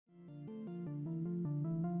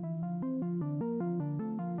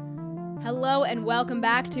Hello and welcome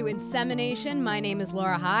back to Insemination. My name is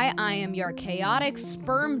Laura High. I am your chaotic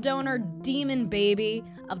sperm donor demon baby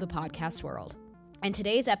of the podcast world. And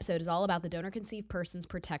today's episode is all about the Donor Conceived Persons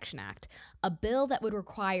Protection Act, a bill that would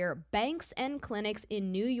require banks and clinics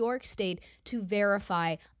in New York State to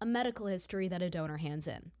verify a medical history that a donor hands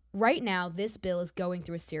in. Right now, this bill is going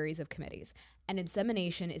through a series of committees, and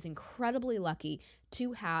Insemination is incredibly lucky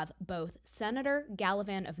to have both Senator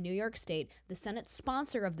Gallivan of New York State, the Senate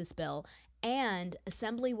sponsor of this bill, and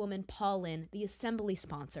Assemblywoman Paul Lynn, the Assembly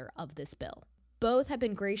sponsor of this bill. Both have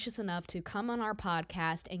been gracious enough to come on our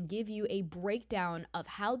podcast and give you a breakdown of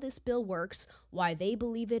how this bill works, why they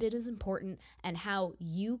believe it is important, and how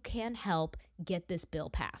you can help get this bill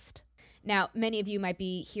passed. Now, many of you might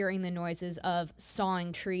be hearing the noises of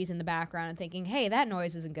sawing trees in the background and thinking, hey, that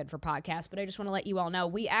noise isn't good for podcasts, but I just want to let you all know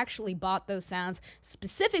we actually bought those sounds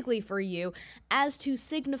specifically for you as to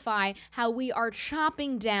signify how we are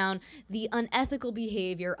chopping down the unethical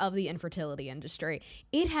behavior of the infertility industry.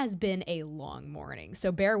 It has been a long morning,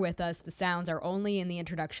 so bear with us. The sounds are only in the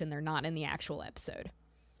introduction. They're not in the actual episode.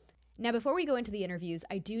 Now, before we go into the interviews,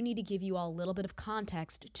 I do need to give you all a little bit of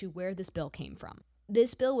context to where this bill came from.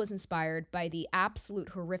 This bill was inspired by the absolute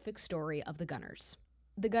horrific story of the Gunners.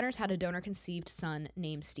 The Gunners had a donor-conceived son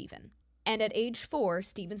named Stephen. And at age 4,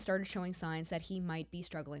 Stephen started showing signs that he might be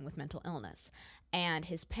struggling with mental illness. And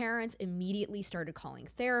his parents immediately started calling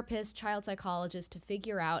therapists, child psychologists to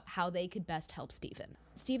figure out how they could best help Stephen.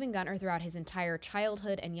 Stephen Gunner, throughout his entire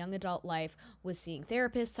childhood and young adult life, was seeing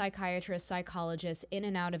therapists, psychiatrists, psychologists in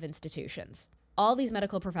and out of institutions. All these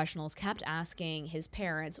medical professionals kept asking his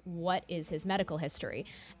parents, what is his medical history?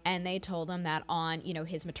 And they told him that on,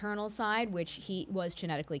 his maternal side, which he was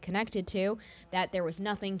genetically connected to, that there was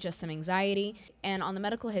nothing, just some anxiety. And on the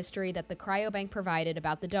medical history that the cryobank provided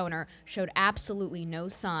about the donor showed absolutely no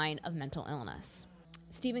sign of mental illness.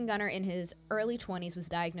 Stephen Gunner, in his early 20s, was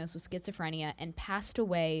diagnosed with schizophrenia and passed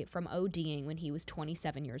away from ODing when he was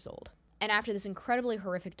 27 years old. And after this incredibly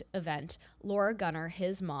horrific event, Laura Gunner,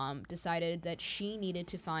 his mom, decided that she needed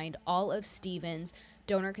to find all of Stephen's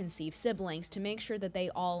donor-conceived siblings to make sure that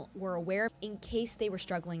they all were aware in case they were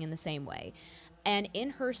struggling in the same way. And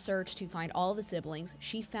in her search to find all the siblings,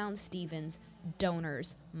 she found Stephen's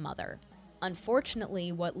donor's mother.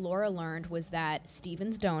 Unfortunately, what Laura learned was that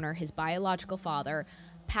Stephen's donor, his biological father,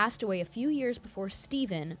 passed away a few years before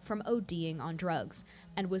Stephen from ODing on drugs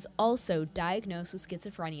and was also diagnosed with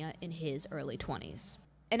schizophrenia in his early 20s.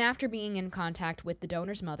 And after being in contact with the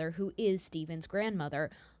donor's mother, who is Stephen's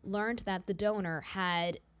grandmother, learned that the donor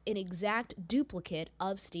had an exact duplicate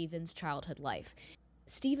of Stephen's childhood life.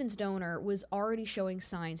 Stephen's donor was already showing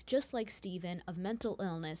signs, just like Stephen, of mental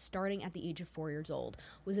illness starting at the age of 4 years old,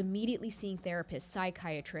 was immediately seeing therapists,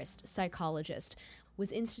 psychiatrists, psychologists,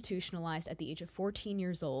 was institutionalized at the age of 14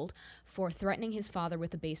 years old for threatening his father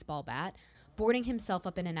with a baseball bat, boarding himself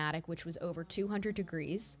up in an attic which was over 200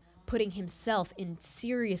 degrees, putting himself in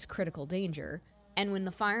serious critical danger, and when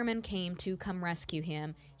the firemen came to come rescue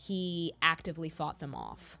him, he actively fought them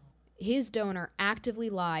off. His donor actively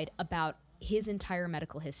lied about his entire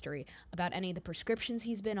medical history, about any of the prescriptions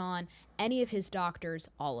he's been on, any of his doctors,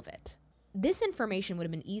 all of it. This information would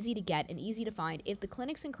have been easy to get and easy to find if the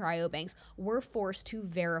clinics and cryobanks were forced to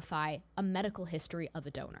verify a medical history of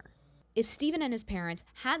a donor. If Stephen and his parents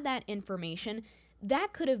had that information,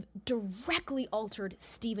 that could have directly altered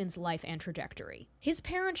Stephen's life and trajectory. His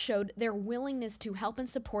parents showed their willingness to help and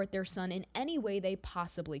support their son in any way they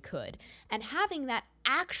possibly could, and having that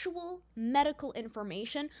actual medical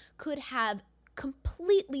information could have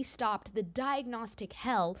completely stopped the diagnostic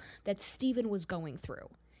hell that Stephen was going through.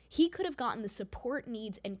 He could have gotten the support,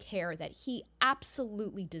 needs, and care that he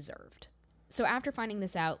absolutely deserved. So after finding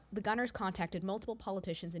this out, the Gunners contacted multiple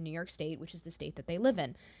politicians in New York State, which is the state that they live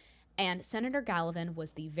in, and Senator Gallivan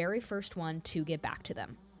was the very first one to get back to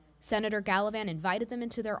them. Senator Gallivan invited them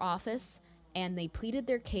into their office, and they pleaded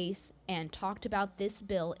their case and talked about this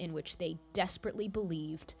bill in which they desperately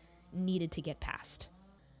believed needed to get passed.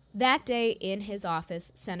 That day in his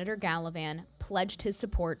office, Senator Gallivan pledged his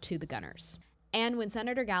support to the Gunners. And when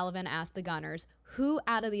Senator Gallivan asked the Gunners, who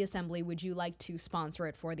out of the assembly would you like to sponsor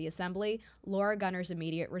it for the assembly, Laura Gunner's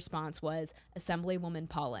immediate response was Assemblywoman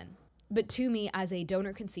Paul Lynn. But to me, as a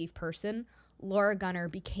donor-conceived person, Laura Gunner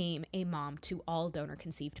became a mom to all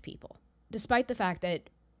donor-conceived people. Despite the fact that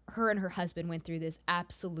her and her husband went through this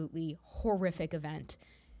absolutely horrific event,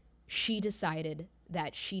 she decided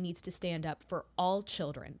that she needs to stand up for all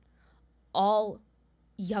children, all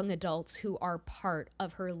young adults who are part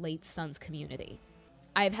of her late son's community.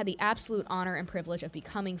 I have had the absolute honor and privilege of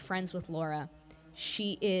becoming friends with Laura.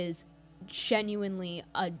 She is genuinely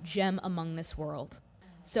a gem among this world.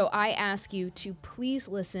 So I ask you to please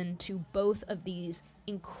listen to both of these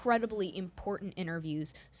incredibly important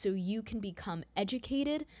interviews so you can become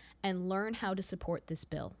educated and learn how to support this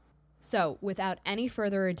bill. So, without any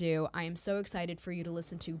further ado, I am so excited for you to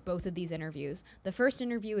listen to both of these interviews. The first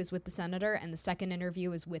interview is with the senator, and the second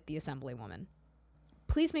interview is with the assemblywoman.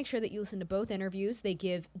 Please make sure that you listen to both interviews. They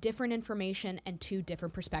give different information and two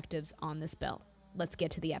different perspectives on this bill. Let's get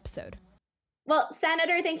to the episode. Well,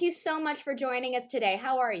 Senator, thank you so much for joining us today.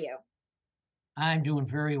 How are you? I'm doing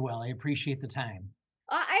very well. I appreciate the time.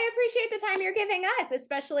 I appreciate the time you're giving us,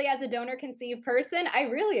 especially as a donor-conceived person. I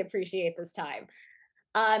really appreciate this time.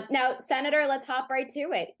 Now, Senator, let's hop right to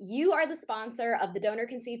it. You are the sponsor of the Donor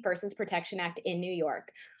Conceived Persons Protection Act in New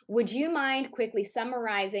York. Would you mind quickly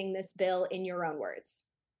summarizing this bill in your own words?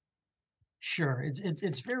 Sure,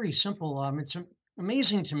 it's very simple. It's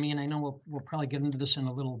amazing to me, and I know we'll probably get into this in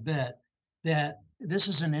a little bit, that this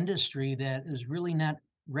is an industry that is really not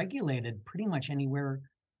regulated pretty much anywhere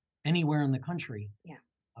in the country. Yeah.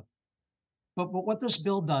 Uh, but what this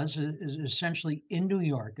bill does is essentially in New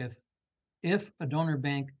York, if a donor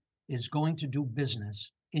bank is going to do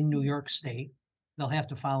business in New York State, they'll have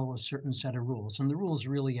to follow a certain set of rules, and the rules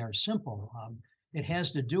really are simple. It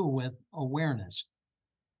has to do with awareness,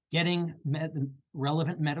 getting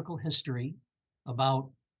relevant medical history about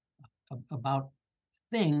about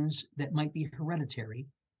things that might be hereditary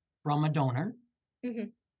from a donor, Mm-hmm.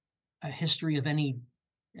 a history of any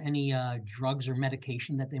drugs or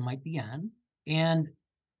medication that they might be on, and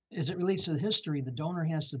as it relates to the history, the donor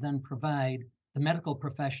has to then provide the medical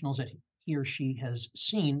professionals that he or she has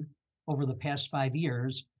seen over the past 5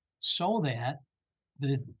 years so that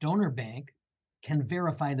the donor bank can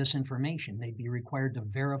verify this information. They'd be required to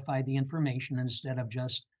verify the information instead of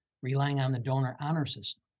just relying on the donor honor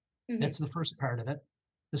system. Mm-hmm. That's the first part of it.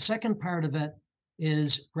 The second part of it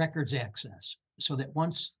is records access, so that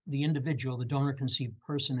once the individual, the donor conceived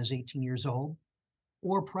person, is 18 years old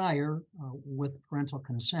or prior with parental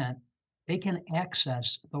consent, they can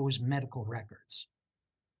access those medical records,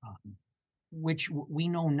 um, which we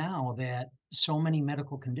know now that so many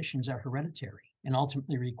medical conditions are hereditary and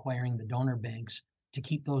ultimately requiring the donor banks to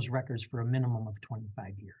keep those records for a minimum of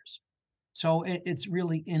 25 years. So it's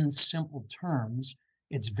really, in simple terms,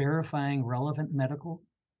 it's verifying relevant medical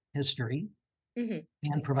history Mm-hmm.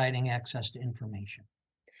 and providing access to information.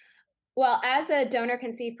 Well, as a donor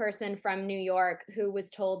conceived person from New York who was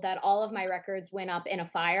told that all of my records went up in a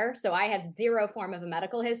fire, so I have zero form of a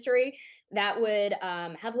medical history, that would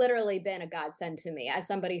have literally been a godsend to me as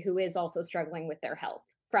somebody who is also struggling with their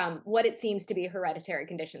health from what it seems to be hereditary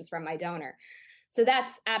conditions from my donor. So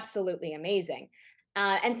that's absolutely amazing.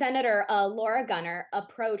 And Senator Laura Gunner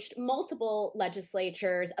approached multiple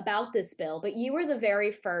legislatures about this bill, but you were the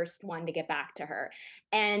very first one to get back to her.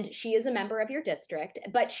 And she is a member of your district,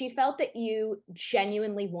 but she felt that you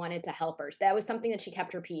genuinely wanted to help her. That was something that she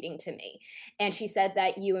kept repeating to me. And she said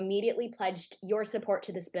that you immediately pledged your support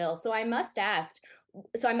to this bill. So I must ask,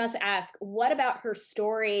 what about her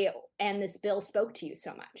story and this bill spoke to you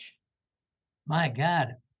so much? My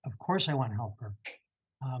God, of course I want to help her.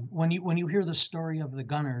 When you hear the story of the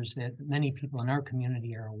Gunners that many people in our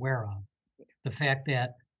community are aware of, the fact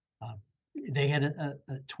that uh, they had a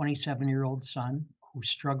 27-year-old son who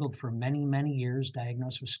struggled for many years,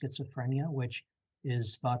 diagnosed with schizophrenia, which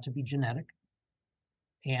is thought to be genetic,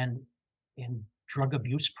 and and drug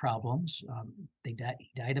abuse problems. He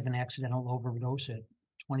died of an accidental overdose at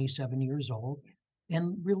 27 years old,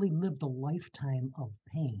 and really lived a lifetime of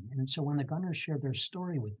pain. And so when the Gunners shared their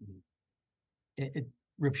story with me, it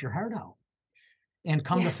rips your heart out. And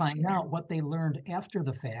come to Yeah. find out what they learned after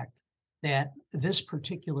the fact, that this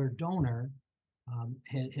particular donor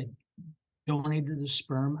had donated the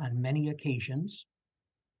sperm on many occasions,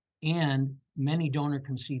 and many donor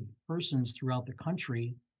conceived persons throughout the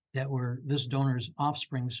country that were this donor's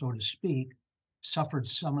offspring, so to speak, suffered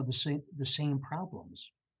some of the same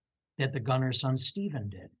problems that the Gunner's son Stephen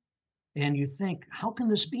did. And you think, how can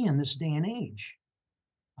this be in this day and age?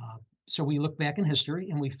 Uh, so we look back in history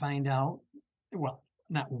and we find out, well,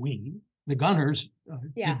 not we, the Gunners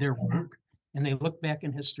did Yeah. their work, and they looked back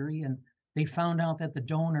in history and they found out that the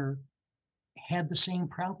donor had the same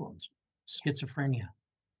problems. Schizophrenia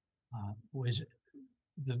was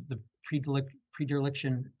the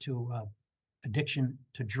predilection to addiction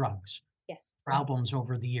to drugs, Yes. problems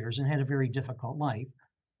over the years, and had a very difficult life.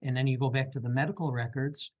 And then you go back to the medical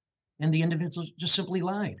records, and the individual just simply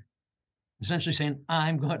lied, essentially saying,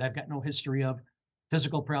 I'm good. I've got no history of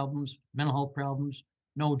physical problems, mental health problems,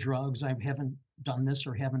 no drugs. I haven't done this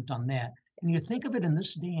or haven't done that. And you think of it in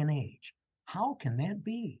this day and age, how can that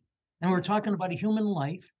be? And we're talking about a human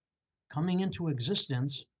life coming into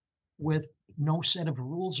existence with no set of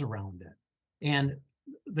rules around it. And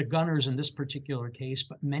the Gunners in this particular case,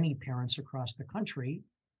 but many parents across the country,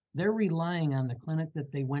 they're relying on the clinic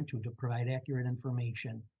that they went to provide accurate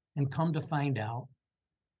information, and come to find out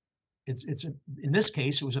in this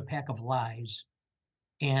case, it was a pack of lies,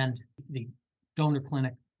 and the donor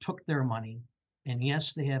clinic took their money. And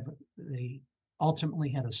yes, they ultimately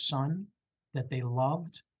had a son that they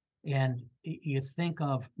loved. And you think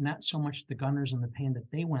of not so much the Gunners and the pain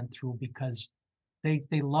that they went through, because they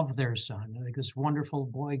love their son, like this wonderful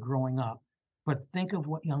boy growing up. But think of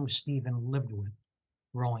what young Stephen lived with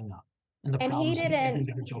growing up, and the And he problems that didn't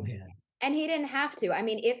individual had. And he didn't have to. I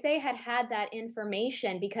mean, if they had had that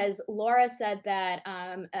information, because Laura said that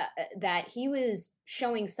that he was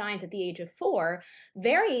showing signs at the age of 4,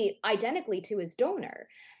 very identically to his donor,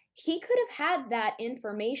 he could have had that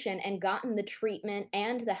information and gotten the treatment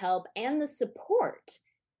and the help and the support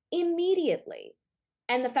immediately.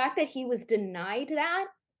 And the fact that he was denied that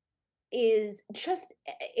is just,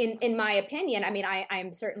 in my opinion, I mean,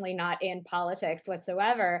 I'm certainly not in politics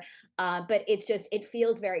whatsoever, but it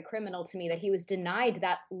feels very criminal to me that he was denied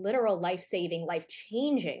that literal life-saving,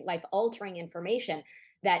 life-changing, life-altering information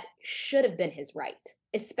that should have been his right,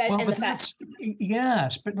 especially. Well, And the but fact,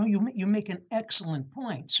 yes, but no, you make an excellent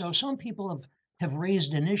point. So some people have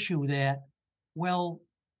raised an issue that, well,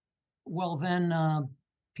 then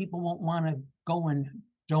people won't want to go and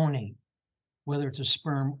donate, whether it's a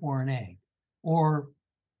sperm or an egg, or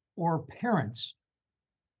parents,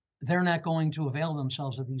 they're not going to avail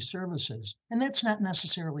themselves of these services. And that's not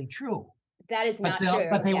necessarily true. that is But not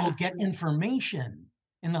true. they Yeah. will get information,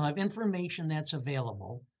 and they'll have information that's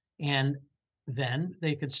available, and then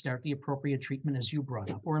they could start the appropriate treatment, as you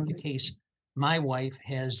brought up. Or in the case, my wife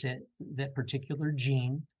has that particular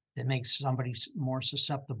gene that makes somebody more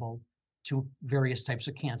susceptible to various types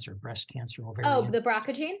of cancer, breast cancer, Oh, ovarian. the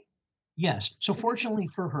BRCA gene? Yes. So fortunately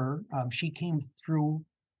for her, she came through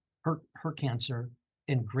her cancer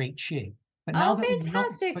in great shape. But now Oh, that we know,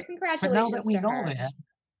 fantastic. but now that Congratulations we to know her. that,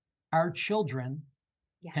 our children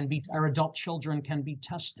Yes. our adult children can be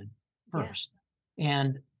tested Yeah. first.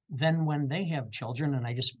 And then when they have children, and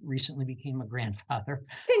I just recently became a grandfather,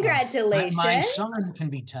 my Congratulations. son can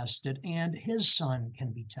be tested and his son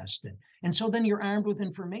can be tested. And so then you're armed with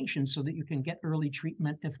information so that you can get early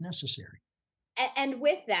treatment if necessary. And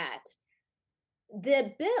with that,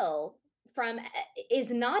 the bill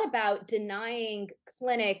is not about denying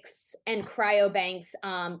clinics and cryobanks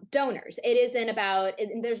donors. It isn't about.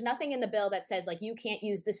 There's nothing in the bill that says like you can't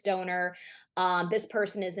use this donor. This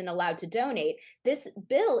person isn't allowed to donate. This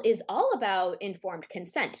bill is all about informed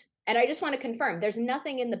consent, and I just want to confirm there's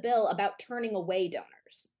nothing in the bill about turning away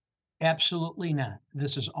donors. Absolutely not.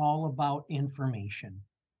 This is all about information,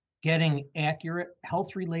 getting accurate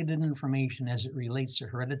health-related information as it relates to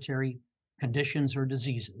hereditary conditions or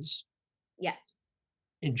diseases, Yes.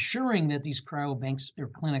 ensuring that these cryobanks or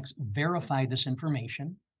clinics verify this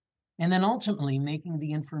information, and then ultimately making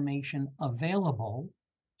the information available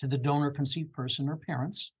to the donor conceived person or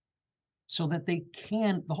parents so that the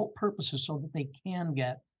whole purpose is so that they can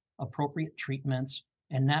get appropriate treatments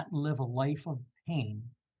and not live a life of pain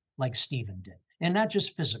like Stephen did. And not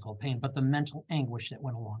just physical pain, but the mental anguish that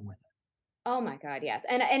went along with it. Oh my God, yes.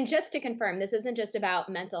 And just to confirm, this isn't just about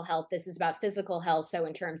mental health. This is about physical health. So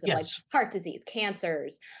in terms of like Yes, heart disease,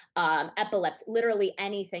 cancers, epilepsy, literally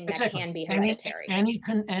anything that exactly. can be hereditary.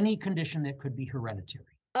 Any condition that could be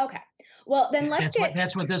hereditary. Okay. Well, then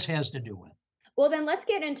That's what this has to do with. let's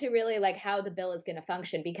get into really like how the bill is going to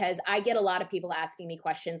function, because I get a lot of people asking me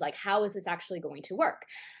questions like, how is this actually going to work?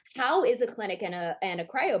 How is a clinic and a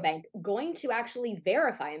cryobank going to actually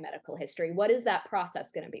verify a medical history? What is that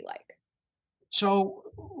process going to be like? So,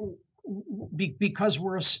 because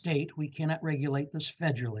we're a state, we cannot regulate this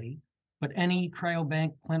federally, but any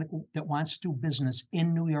cryobank clinic that wants to do business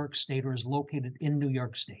in New York State or is located in New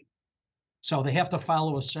York State. So they have to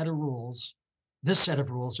follow a set of rules, this set of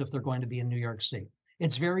rules, if they're going to be in New York State.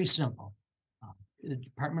 It's very simple. The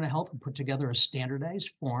Department of Health will put together a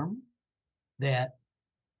standardized form that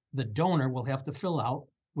the donor will have to fill out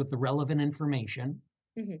with the relevant information.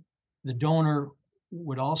 Mhm. The donor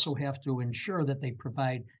would also have to ensure that they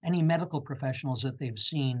provide any medical professionals that they've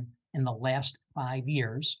seen in the last 5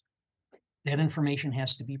 years. That information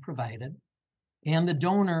has to be provided. And the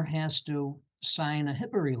donor has to sign a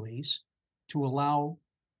HIPAA release to allow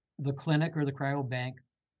the clinic or the cryobank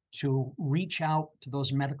to reach out to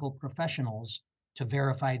those medical professionals to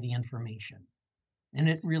verify the information. And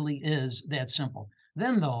it really is that simple.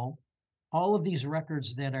 Then, though, all of these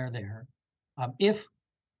records that are there, if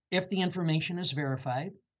the information is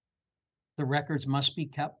verified, the records must be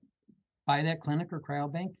kept by that clinic or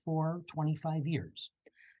cryobank for 25 years.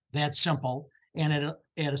 That's simple. And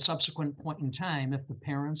at a subsequent point in time, if the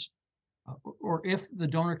parents or if the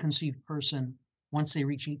donor conceived person, once they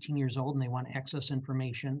reach 18 years old and they want to access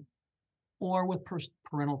information, or with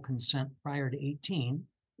parental consent prior to 18,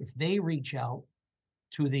 if they reach out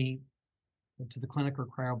to the clinic or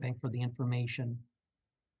cryobank for the information,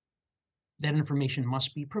 that information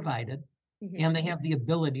must be provided. And they have the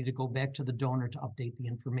ability to go back to the donor to update the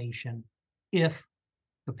information if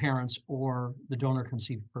the parents or the donor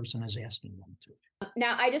conceived person is asking them to.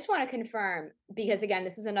 Now, I just want to confirm, because again,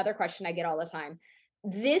 this is another question I get all the time.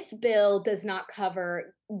 This bill does not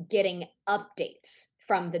cover getting updates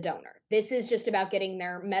from the donor. This is just about getting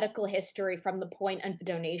their medical history from the point of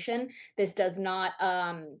donation. This does not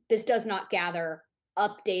gather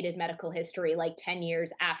updated medical history like 10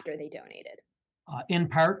 years after they donated. In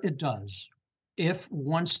part, it does. If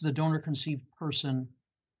once the donor conceived person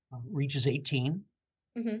reaches 18,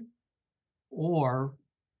 or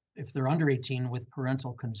if they're under 18 with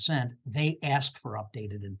parental consent, they ask for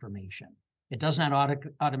updated information. It does not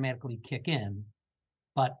automatically kick in,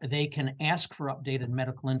 but they can ask for updated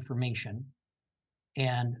medical information,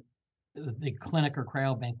 and the clinic or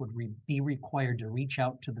cryobank would be required to reach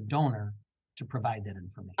out to the donor to provide that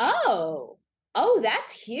information. Oh,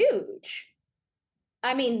 that's huge.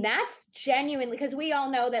 I mean, that's genuinely, because we all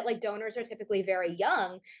know that like donors are typically very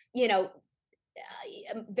young,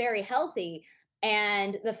 very healthy.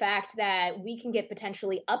 And the fact that we can get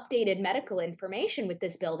potentially updated medical information with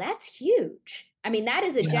this bill, that's huge. I mean, that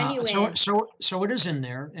is a genuine. So it is in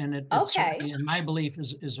there, and it Okay. in my belief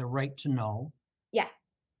is a right to know. Yeah.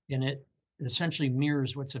 And it essentially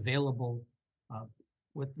mirrors what's available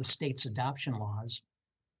with the state's adoption laws.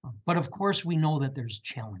 But of course, we know that there's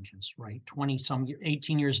challenges, right?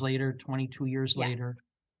 18 years later, 22 years later,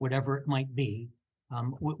 whatever it might be.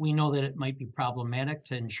 We know that it might be problematic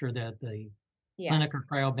to ensure that the clinic or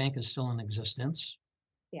cryobank is still in existence.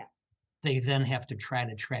 Yeah. They then have to try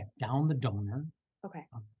to track down the donor. Okay.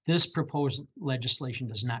 This proposed legislation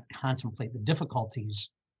does not contemplate the difficulties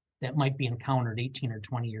that might be encountered 18 or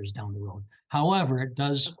 20 years down the road. However, it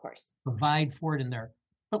does, of course, provide for it in there.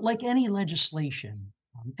 But like any legislation,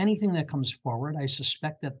 anything that comes forward, I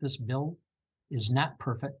suspect that this bill is not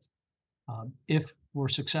perfect. If we're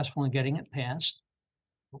successful in getting it passed,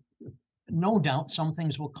 no doubt some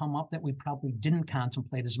things will come up that we probably didn't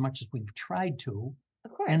contemplate as much as we've tried to.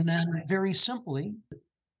 Of course. And then very simply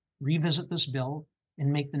revisit this bill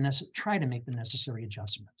and try to make the necessary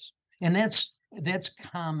adjustments. And that's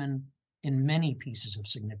common in many pieces of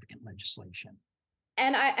significant legislation.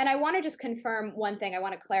 And I want to just confirm one thing. I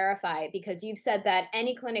want to clarify, because you've said that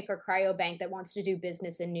any clinic or cryobank that wants to do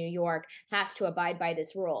business in New York has to abide by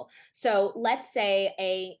this rule. So let's say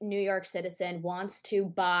a New York citizen wants to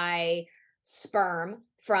buy sperm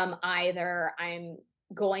from either, I'm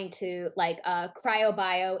going to like a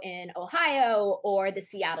CryoBio in Ohio, or the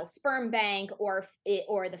Seattle Sperm Bank, or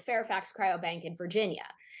the Fairfax Cryobank in Virginia.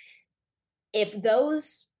 If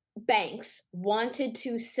those banks wanted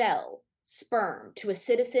to sell sperm to a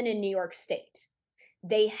citizen in New York State,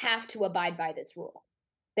 they have to abide by this rule.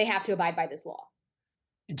 They have to abide by this law.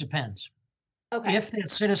 It depends. Okay. If that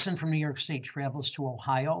citizen from New York State travels to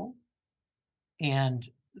Ohio and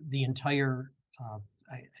the entire,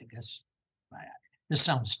 I guess, this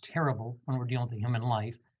sounds terrible when we're dealing with human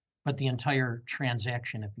life, but the entire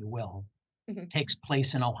transaction, if you will, takes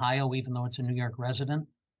place in Ohio, even though it's a New York resident,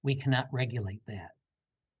 we cannot regulate that.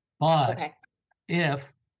 But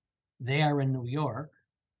if they are in New York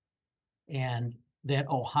and that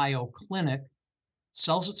Ohio clinic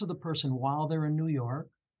sells it to the person while they're in New York,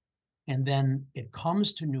 and then it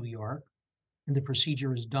comes to New York and the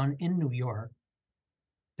procedure is done in New York,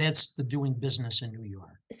 that's the doing business in New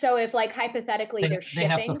York. So if like hypothetically they're shipping,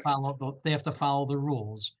 they have to follow the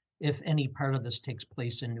rules if any part of this takes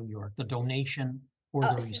place in New York, the donation or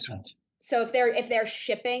the receipt. So if they're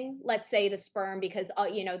shipping, let's say the sperm, because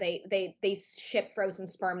they ship frozen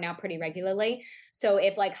sperm now pretty regularly. So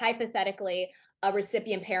if like hypothetically a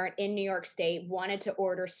recipient parent in New York State wanted to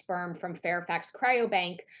order sperm from Fairfax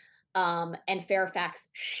Cryobank, and Fairfax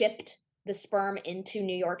shipped the sperm into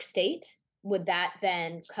New York State, would that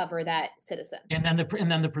then cover that citizen? And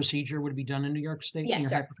then the procedure would be done in New York State? Yes,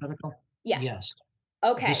 sir. Hypothetical? Yeah. Yes.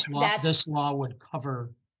 Okay. This law would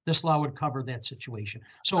cover that situation.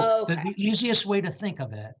 So the easiest way to think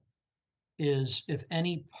of it is if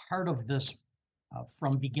any part of this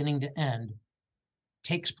from beginning to end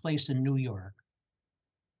takes place in New York,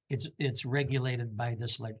 it's regulated by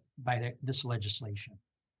this legislation.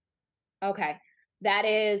 Okay. That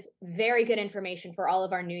is very good information for all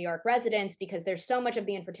of our New York residents because there's so much of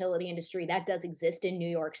the infertility industry that does exist in New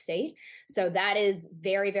York State. So that is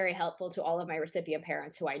very, very helpful to all of my recipient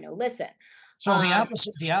parents who I know listen. So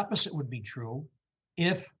the opposite would be true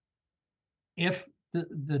if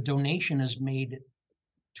the donation is made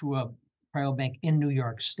to a cryobank in New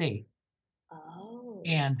York State Oh,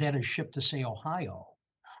 and that is shipped to, say, Ohio.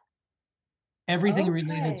 Everything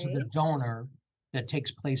related to the okay. donor that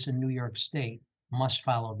takes place in New York State must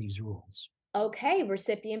follow these rules. Okay,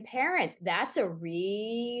 recipient parents. That's a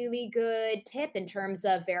really good tip in terms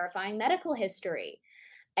of verifying medical history.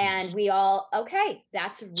 And Yes. we all, okay,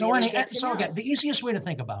 that's So really any good to so again, know. the easiest way to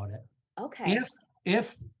think about it, Okay.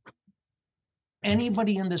 if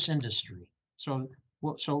anybody in this industry, so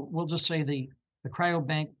we'll just say the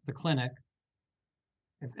cryobank, the clinic,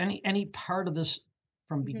 if any part of this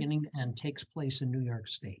from Mhm. beginning to end takes place in New York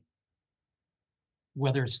State,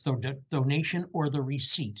 whether it's the donation or the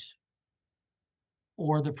receipt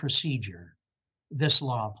or the procedure, this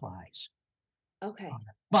law applies. Okay.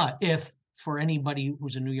 But if for anybody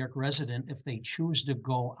who's a New York resident, if they choose to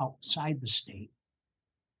go outside the state,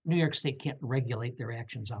 New York State can't regulate their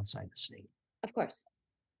actions outside the state. Of course.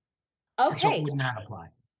 And so it Okay. would not apply.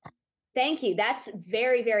 Thank you. That's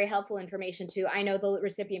very, very helpful information too. I know the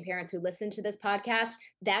recipient parents who listen to this podcast,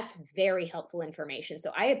 that's very helpful information.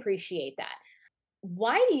 So I appreciate that.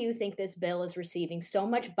 Why do you think this bill is receiving so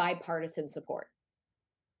much bipartisan support?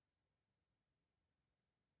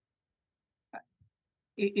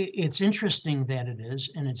 It's interesting that it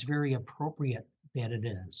is, and it's very appropriate that it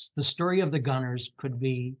is. The story of the Gunners could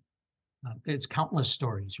be, it's countless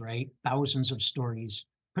stories, right? Thousands of stories,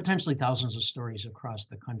 potentially thousands of stories across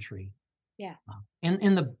the country. Yeah.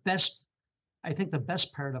 And the best, I think the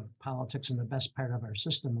best part of politics and the best part of our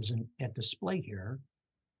system is at display here.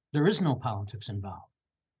 There is no politics involved.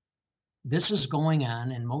 This is going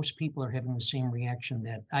on, and most people are having the same reaction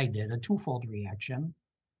that I did, a twofold reaction.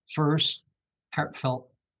 First, heartfelt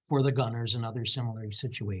for the Gunners and others similarly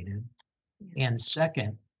situated. Yeah. And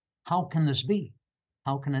second, how can this be?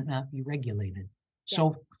 How can it not be regulated? Yeah.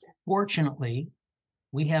 So fortunately,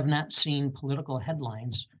 we have not seen political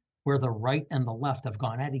headlines where the right and the left have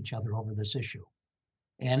gone at each other over this issue.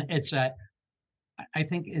 And I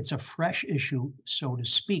think it's a fresh issue, so to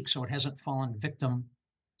speak, so it hasn't fallen victim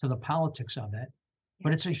to the politics of it,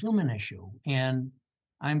 but it's a human issue. And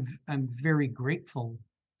I'm very grateful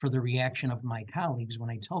for the reaction of my colleagues when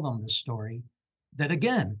I tell them this story, that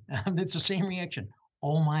again, it's the same reaction.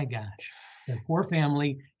 Oh my gosh, the poor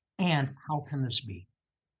family, and how can this be?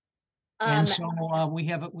 And Um, so we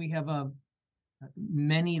have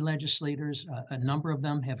many legislators, a number of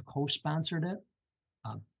them have co-sponsored it.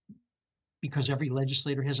 Uh, because every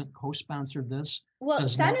legislator hasn't co-sponsored this well,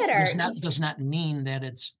 does not does Senator, not does not mean that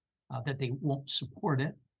it's that they won't support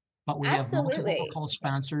it. But we have multiple absolutely.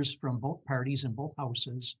 co-sponsors from both parties in both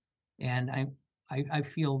houses, and I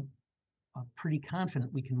feel pretty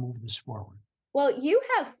confident we can move this forward. Well, you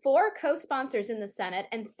have four co sponsors in the Senate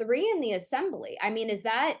and three in the Assembly. I mean, is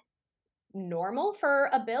that normal for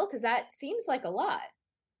a bill? Because that seems like a lot.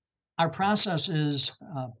 Our process is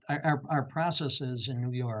our process is in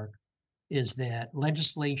New York is that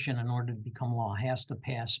legislation, in order to become law, has to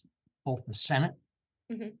pass both the Senate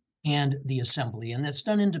Mhm. and the Assembly, and that's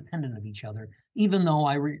done independent of each other. Even though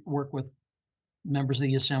I work with members of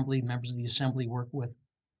the Assembly work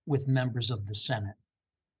with members of the Senate.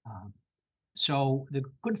 Um, so the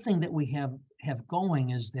good thing that we have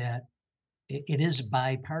going is that it is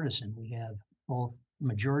bipartisan. We have both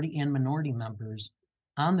majority and minority members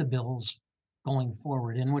on the bills going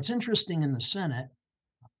forward. And what's interesting in the Senate,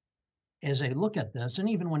 as I look at this, and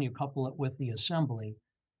even when you couple it with the Assembly,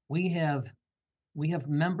 we have we have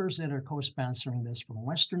members that are co-sponsoring this from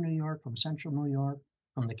Western New York, from Central New York,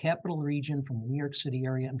 from the Capital Region, from the New York City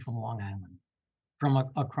area, and from Long Island, from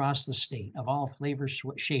across the state of all flavors,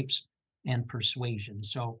 shapes, and persuasion.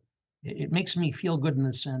 So it makes me feel good in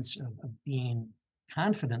the sense of being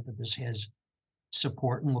confident that this has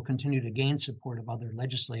support and will continue to gain support of other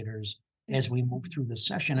legislators as Mhm. we move through the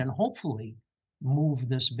session and hopefully move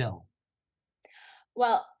this bill.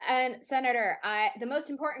 Well, and Senator, the most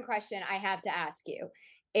important question I have to ask you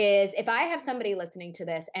is if I have somebody listening to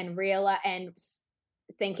this and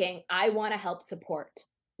thinking, I want to help support,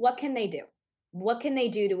 what can they do? What can they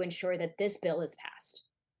do to ensure that this bill is passed?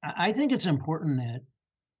 I think it's important that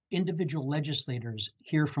individual legislators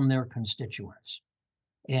hear from their constituents.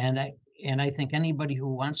 And I think anybody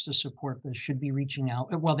who wants to support this should be reaching out.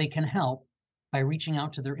 Well, they can help by reaching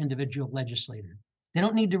out to their individual legislator. They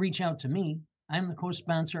don't need to reach out to me. I'm the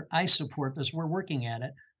co-sponsor. I support this. We're working at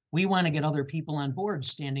it. We want to get other people on board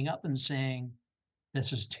standing up and saying,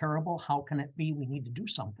 This is terrible. How can it be? We need to do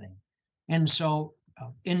something. And so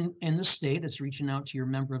in the state, it's reaching out to your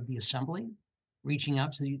member of the assembly, reaching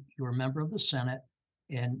out to your member of the Senate,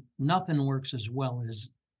 and nothing works as well as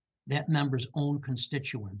that member's own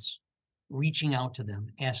constituents reaching out to them,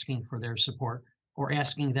 asking for their support or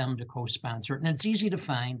asking them to co-sponsor it. And it's easy to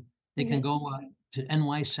find. They can Mhm. go to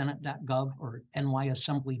nysenate.gov or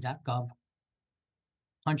nyassembly.gov,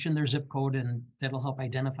 punch in their zip code, and that'll help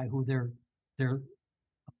identify who their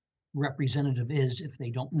representative is if they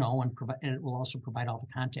don't know, and provide, and it will also provide all the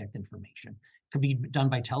contact information. Could be done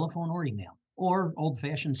by telephone or email or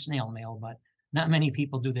old-fashioned snail mail, but not many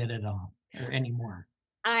people do that at all or anymore.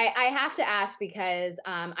 I have to ask because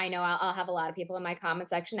I know I'll have a lot of people in my comment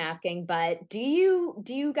section asking, but do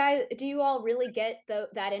you all really get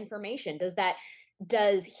that information?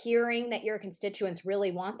 Does hearing that your constituents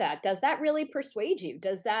really want that, does that really persuade you?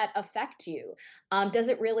 Does that affect you? Does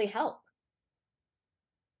it really help?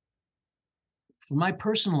 From my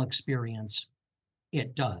personal experience,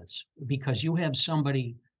 it does, because you have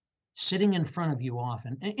somebody sitting in front of you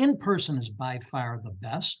often. In person is by far the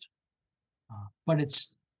best, but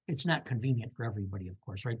it's not convenient for everybody, of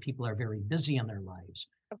course, right? People are very busy in their lives.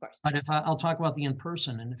 Of course. But if I'll talk about the in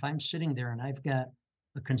person, and if I'm sitting there and I've got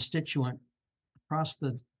a constituent across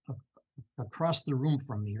the across the room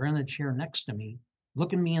from me or in the chair next to me,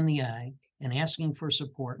 looking me in the eye and asking for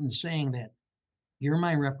support and saying that you're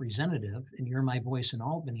my representative and you're my voice in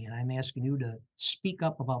Albany, and I'm asking you to speak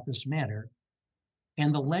up about this matter.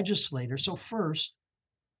 And the legislator, so first,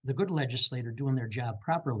 the good legislator doing their job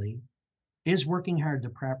properly is working hard to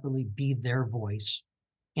properly be their voice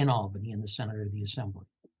in Albany in the Senate or the Assembly.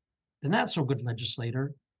 The not so good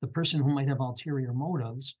legislator, the person who might have ulterior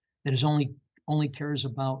motives, that is only cares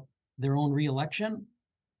about their own reelection,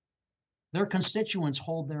 their constituents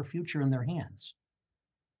hold their future in their hands.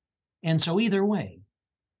 And so either way,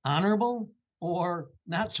 honorable or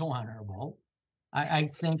not so honorable, I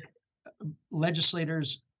Yes. think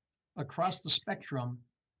legislators across the spectrum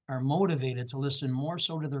are motivated to listen more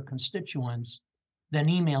so to their constituents than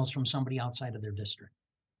emails from somebody outside of their district.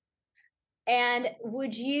 And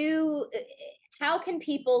how can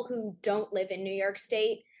people who don't live in New York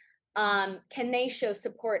State, can they show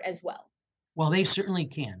support as well? Well, they certainly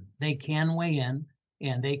can. They can weigh in,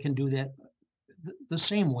 and they can do that the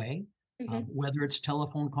same way, Mhm. whether it's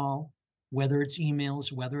telephone call, whether it's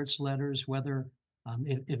emails, whether it's letters, whether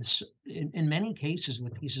if it's in many cases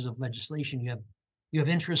with pieces of legislation, you have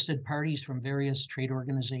interested parties from various trade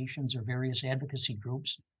organizations or various advocacy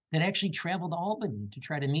groups that actually travel to Albany to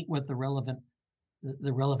try to meet with the relevant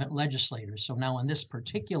legislators. So now in this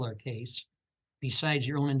particular case, besides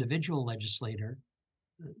your own individual legislator,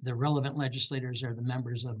 the relevant legislators are the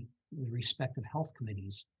members of the respective health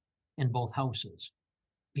committees in both houses,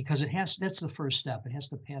 because that's the first step. It has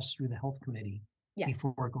to pass through the health committee Yes.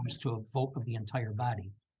 before it goes to a vote of the entire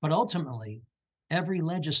body. But ultimately, every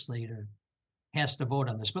legislator has to vote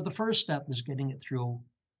on this. But the first step is getting it through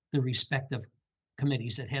the respective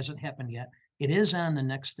committees. It hasn't happened yet. It is on the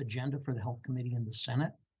next agenda for the health committee in the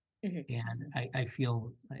Senate. Mhm. And I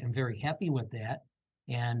feel I'm very happy with that.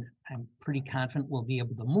 And I'm pretty confident we'll be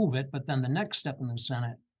able to move it. But then the next step in the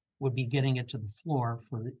Senate would be getting it to the floor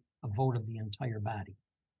for a vote of the entire body.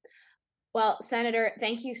 Well, Senator,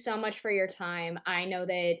 thank you so much for your time. I know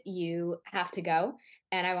that you have to go,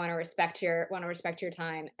 and I want to respect your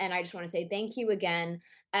time. And I just want to say thank you again.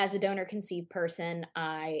 As a donor conceived person,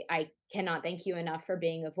 I cannot thank you enough for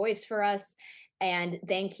being a voice for us, and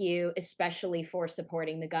thank you especially for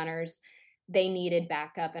supporting the Gunners. They needed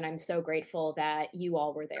backup, and I'm so grateful that you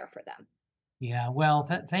all were there for them. Yeah, well,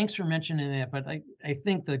 thanks for mentioning that. But I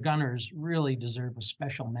think the Gunners really deserve a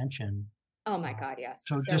special mention. Oh my Uh, God, yes,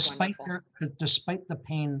 so they're wonderful. despite the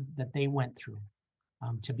pain that they went through,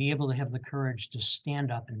 to be able to have the courage to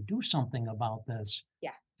stand up and do something about this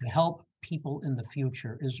Yeah, to help people in the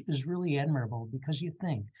future is really admirable, because you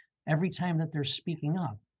think every time that they're speaking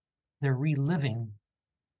up, they're reliving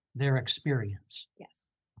their experience. yes,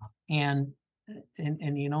 And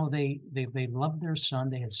and you know they loved their son.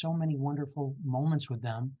 They had so many wonderful moments with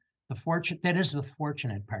them. The fortune that is the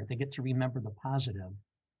fortunate part. They get to remember the positive,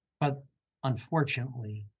 but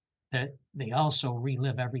unfortunately, that they also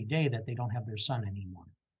relive every day that they don't have their son anymore.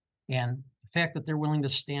 And the fact that they're willing to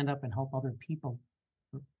stand up and help other people,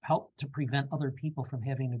 help to prevent other people from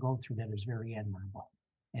having to go through that, is very admirable.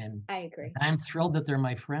 And I agree. I'm thrilled that they're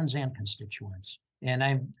my friends and constituents. And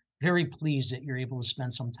I'm very pleased that you're able to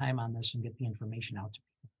spend some time on this and get the information out to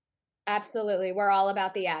people. Absolutely. We're all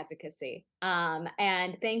about the advocacy.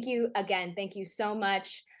 And thank you again. Thank you so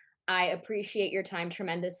much. I appreciate your time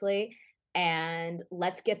tremendously. And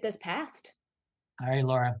let's get this passed. All right,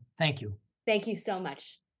 Laura, thank you. Thank you so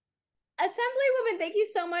much. Assemblywoman, thank you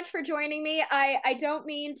so much for joining me. I don't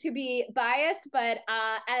mean to be biased, but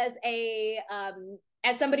as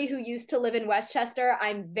somebody who used to live in Westchester,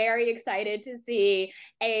 I'm very excited to see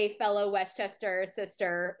a fellow Westchester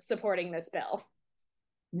sister supporting this bill.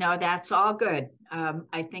 No, that's all good.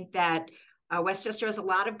 I think that Westchester has a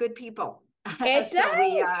lot of good people. It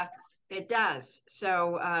does. It does.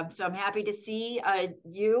 So I'm happy to see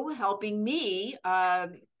you helping me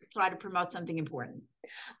try to promote something important.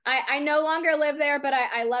 I no longer live there, but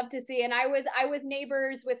I love to see. And I was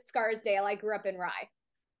neighbors with Scarsdale. I grew up in Rye.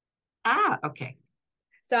 Ah, okay.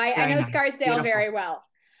 So I know nice. Scarsdale Beautiful. Very well.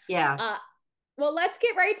 Yeah. Well, let's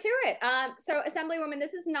get right to it. So, Assemblywoman,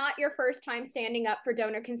 this is not your first time standing up for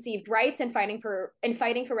donor-conceived rights and fighting for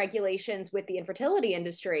regulations with the infertility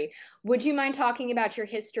industry. Would you mind talking about your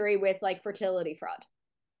history with like fertility fraud?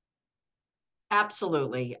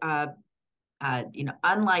 Absolutely. Unlike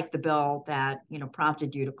the bill that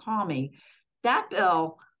prompted you to call me, that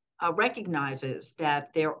bill recognizes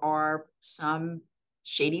that there are some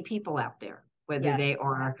shady people out there. Whether yes. they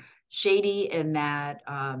are shady in that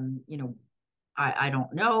I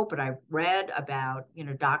don't know, but I've read about,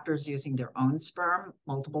 doctors using their own sperm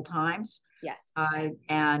multiple times. Yes.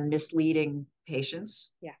 And misleading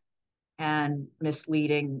patients. Yeah. And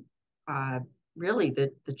misleading really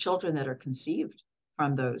the children that are conceived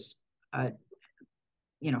from those, from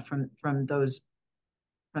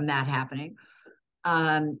that happening.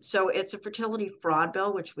 So it's a fertility fraud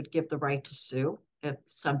bill, which would give the right to sue if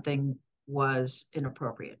something was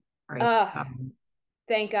inappropriate, right?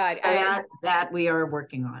 Thank God. That we are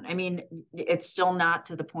working on. I mean, it's still not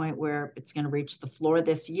to the point where it's going to reach the floor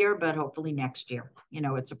this year, but hopefully next year.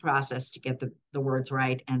 It's a process to get the words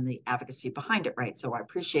right and the advocacy behind it right. So I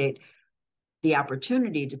appreciate the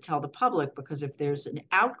opportunity to tell the public, because if there's an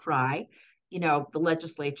outcry, the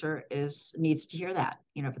legislature needs to hear that,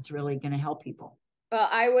 if it's really going to help people. Well,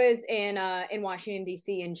 I was in Washington,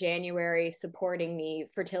 D.C. in January supporting the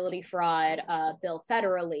fertility fraud bill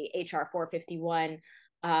federally, H.R. 451.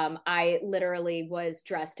 I literally was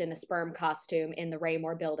dressed in a sperm costume in the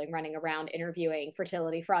Raymore building, running around interviewing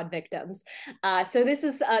fertility fraud victims. So this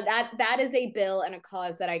is that is a bill and a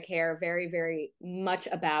cause that I care very, very much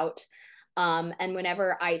about. And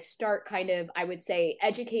whenever I start I would say,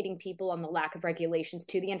 educating people on the lack of regulations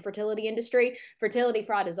to the infertility industry, fertility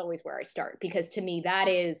fraud is always where I start, because to me, that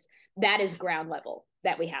is ground level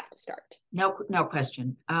that we have to start. No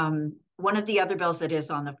question. One of the other bills that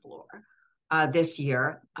is on the floor this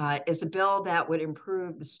year is a bill that would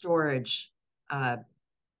improve the storage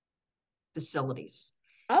facilities.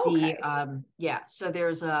 Oh, okay. So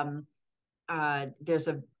there's a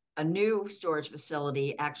new storage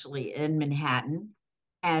facility actually in Manhattan,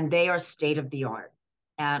 and they are state of the art.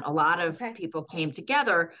 And a lot of people came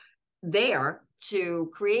together there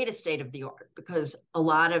to create a state of the art, because a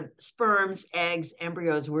lot of sperms, eggs,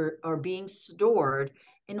 embryos are being stored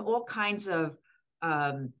in all kinds of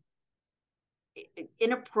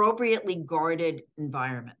inappropriately guarded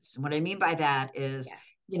environments. And what I mean by that is,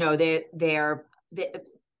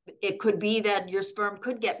 it could be that your sperm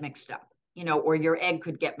could get mixed up, or your egg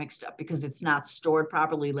could get mixed up because it's not stored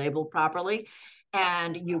properly, labeled properly.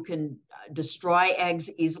 And you can destroy eggs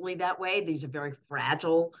easily that way. These are very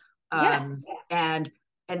fragile. Yes. And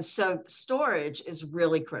so storage is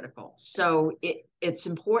really critical. So it's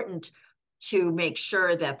important to make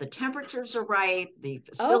sure that the temperatures are right, the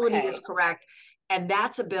facility is correct. And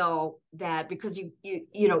that's a bill that, because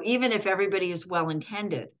even if everybody is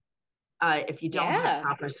well-intended, if you don't have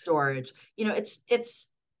proper storage, it's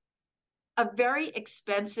a very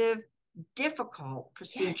expensive, difficult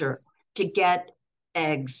procedure to get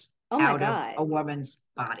eggs out of a woman's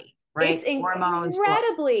body, right? It's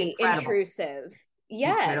incredibly intrusive.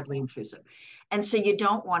 Yes. Incredibly intrusive. And so you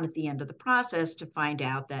don't want at the end of the process to find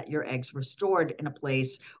out that your eggs were stored in a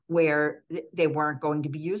place where they weren't going to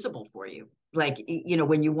be usable for you. Like,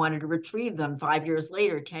 when you wanted to retrieve them 5 years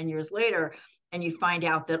later, 10 years later, and you find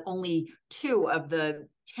out that only 2 of the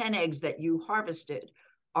 10 eggs that you harvested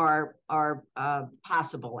are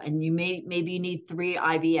possible, and you maybe you need 3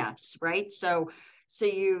 IVFs, right? So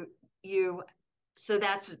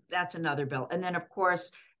that's another bill. And then of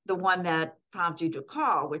course the one that prompted you to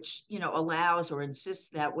call, which allows or insists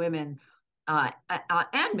that women and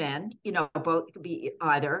men, both could be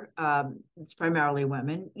either, it's primarily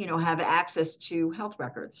women, have access to health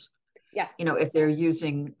records. Yes. If they're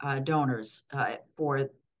using donors for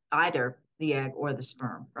either the egg or the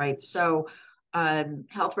sperm, right? So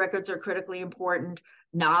health records are critically important.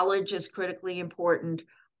 Knowledge is critically important.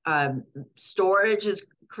 Storage is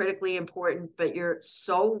critically important. But you're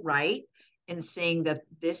so right in seeing that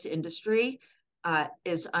this industry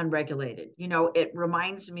is unregulated. It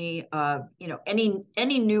reminds me of,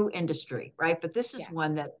 any new industry, right? But this is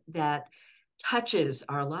one that touches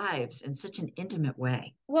our lives in such an intimate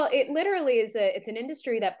way. Well, it literally it's an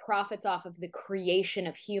industry that profits off of the creation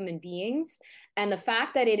of human beings. And the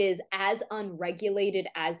fact that it is as unregulated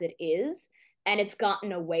as it is, and it's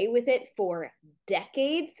gotten away with it for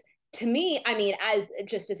decades, to me, I mean, as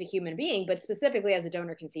just as a human being, but specifically as a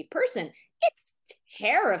donor conceived person, it's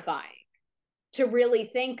terrifying to really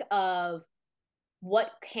think of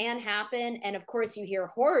what can happen. And of course, you hear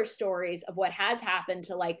horror stories of what has happened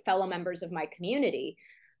to like fellow members of my community.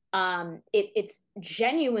 It's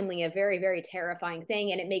genuinely a very, very terrifying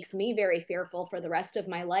thing. And it makes me very fearful for the rest of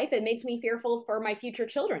my life. It makes me fearful for my future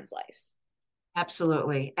children's lives.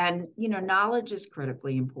 Absolutely. And, knowledge is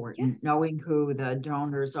critically important. Yes. Knowing who the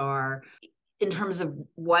donors are in terms of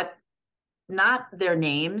what, not their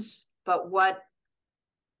names, but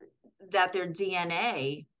that their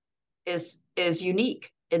DNA is unique.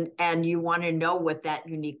 And you want to know what that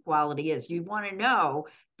unique quality is. You want to know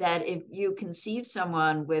that if you conceive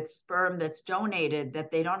someone with sperm that's donated, that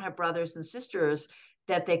they don't have brothers and sisters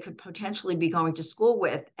that they could potentially be going to school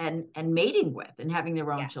with and mating with and having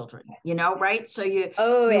their own children, right? So you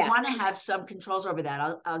want to have some controls over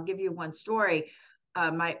that. I'll give you one story.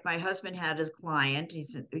 My husband had a client,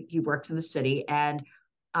 he works in the city, and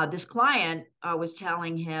this client was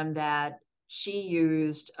telling him that she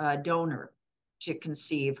used a donor to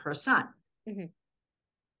conceive her son. Mm-hmm.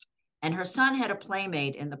 And her son had a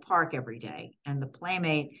playmate in the park every day. And the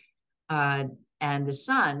playmate and the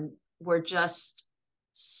son were just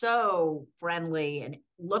so friendly and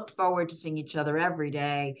looked forward to seeing each other every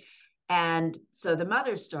day. And so the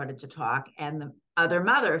mother started to talk, and the other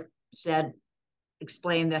mother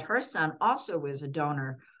explained that her son also was a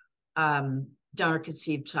donor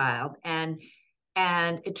conceived child. And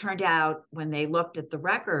it turned out when they looked at the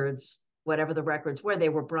records, whatever the records were, they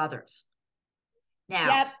were brothers.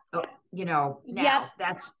 Now,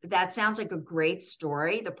 that sounds like a great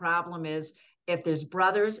story. The problem is if there's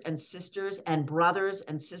brothers and sisters and brothers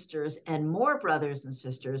and sisters and more brothers and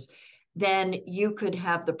sisters, then you could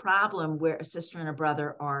have the problem where a sister and a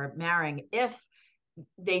brother are marrying if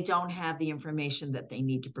they don't have the information that they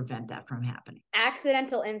need to prevent that from happening.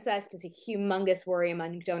 Accidental incest is a humongous worry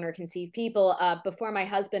among donor conceived people. Before my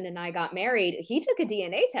husband and I got married, he took a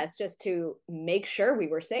DNA test just to make sure we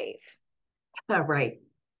were safe. Right.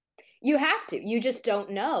 You have to. You just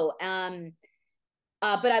don't know.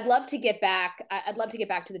 But I'd love to get back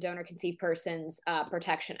to the Donor Conceived Persons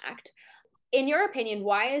Protection Act. In your opinion,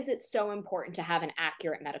 why is it so important to have an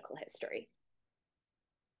accurate medical history?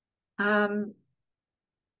 Why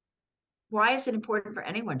is it important for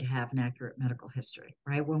anyone to have an accurate medical history,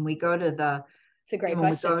 right? When we go to it's a great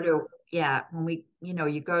question. You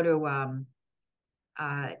go to,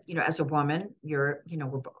 as a woman, we're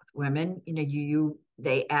both women,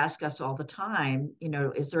 they ask us all the time,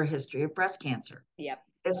 is there a history of breast cancer? Yep.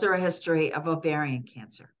 Is there a history of ovarian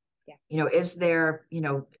cancer? Yeah. Is there,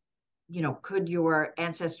 could your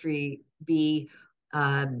ancestry be,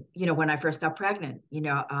 when I first got pregnant,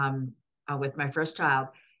 with my first child,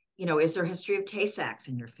 is there a history of Tay-Sachs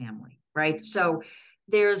in your family, right? So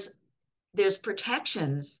there's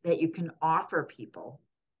protections that you can offer people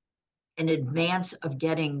in advance of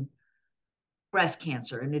getting breast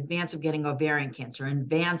cancer, in advance of getting ovarian cancer, in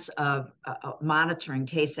advance of monitoring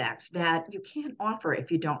Tay-Sachs that you can't offer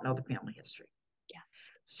if you don't know the family history. Yeah.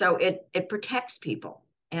 So it protects people.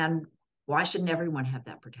 And why shouldn't everyone have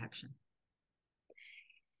that protection?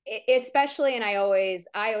 Especially, and I always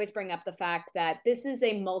bring up the fact that this is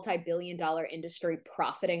a multi-billion-dollar industry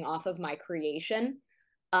profiting off of my creation.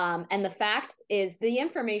 And the fact is the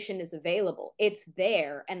information is available. It's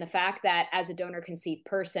there. And the fact that as a donor conceived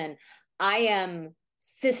person, I am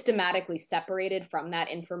systematically separated from that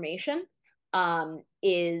information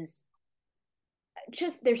is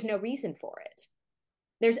just, there's no reason for it.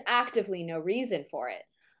 There's actively no reason for it.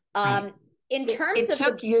 Right. In terms it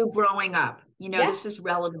took you growing up, this is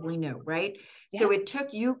relatively new, right? Yeah. So it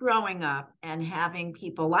took you growing up and having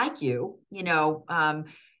people like you,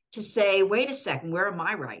 to say, wait a second, where are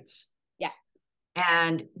my rights? Yeah.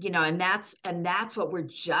 And, and that's what we're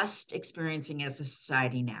just experiencing as a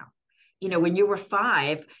society now. When you were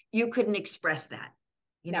 5, you couldn't express that.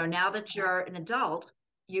 Now that you're an adult,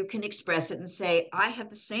 you can express it and say, I have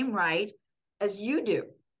the same right as you do,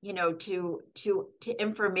 to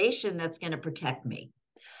information that's going to protect me.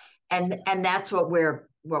 And that's what we're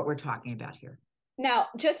talking about here. Now,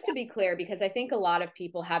 just to be clear, because I think a lot of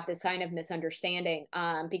people have this kind of misunderstanding,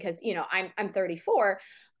 because I'm 34,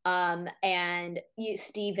 and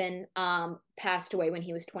Stephen passed away when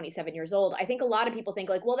he was 27 years old. I think a lot of people think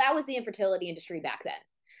like, well, that was the infertility industry back then.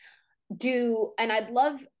 And I'd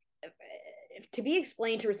love to be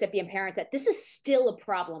explained to recipient parents that this is still a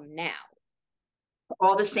problem now.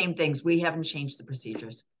 All the same things. We haven't changed the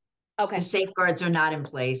procedures. Okay. The safeguards are not in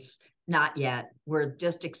place, not yet. We're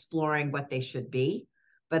just exploring what they should be,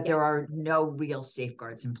 but there are no real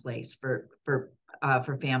safeguards in place for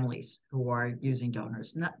families who are using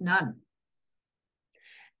donors. None.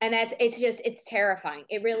 And it's terrifying.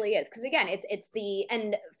 It really is. Because again,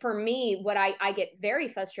 and for me, what I get very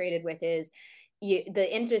frustrated with is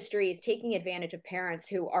the industry is taking advantage of parents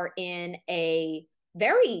who are in a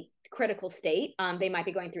very critical state. They might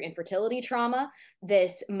be going through infertility trauma.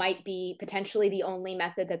 This might be potentially the only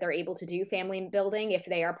method that they're able to do family building if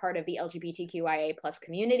they are part of the LGBTQIA plus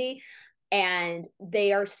community. And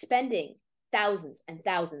they are spending thousands and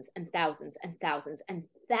thousands and thousands and thousands and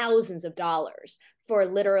thousands of dollars for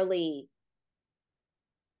literally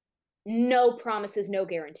no promises, no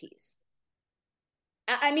guarantees.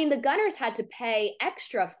 I mean, the Gunners had to pay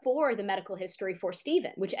extra for the medical history for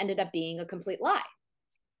Stephen, which ended up being a complete lie.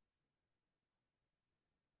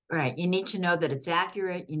 Right. You need to know that it's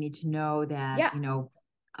accurate. You need to know that,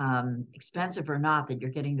 expensive or not, that you're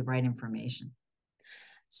getting the right information.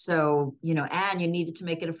 So, and you needed to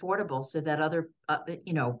make it affordable so that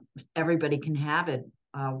everybody can have it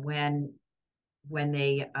when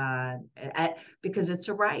they, because it's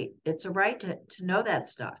a right. It's a right to know that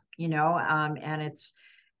stuff, and it's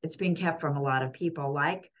being kept from a lot of people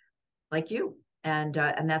like you. And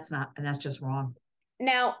that's just wrong.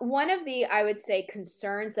 Now, one of the, I would say,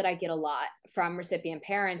 concerns that I get a lot from recipient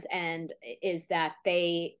parents is that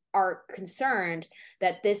they are concerned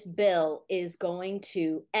that this bill is going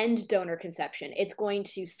to end donor conception. It's going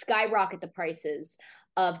to skyrocket the prices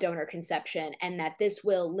of donor conception, and that this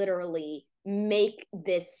will literally make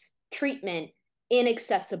this treatment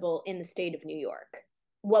inaccessible in the state of New York.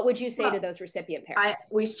 What would you say to those recipient parents?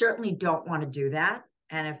 We certainly don't want to do that.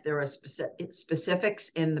 And if there are specifics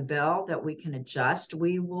in the bill that we can adjust,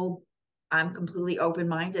 I'm completely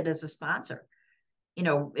open-minded as a sponsor.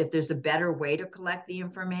 If there's a better way to collect the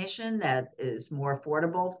information that is more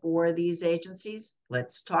affordable for these agencies,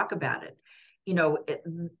 let's talk about it.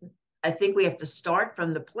 I think we have to start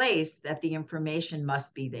from the place that the information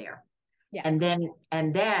must be there. Yeah. And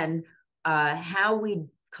then how we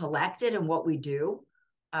collect it and what we do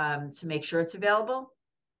to make sure it's available,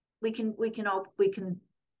 we can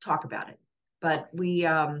talk about it, but we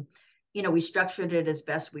structured it as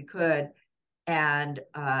best we could, and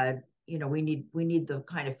we need the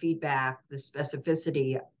kind of feedback, the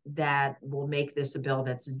specificity that will make this a bill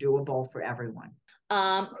that's doable for everyone.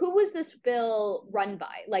 Who was this bill run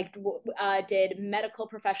by? Like, did medical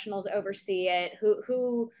professionals oversee it?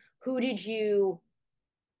 Who did you?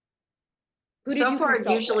 So far,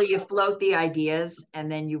 usually you float the ideas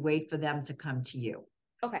and then you wait for them to come to you.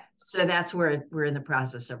 Okay. So that's where we're in the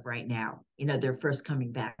process of right now. They're first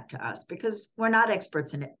coming back to us because we're not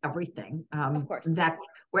experts in everything. Of course. In fact,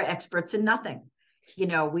 we're experts in nothing.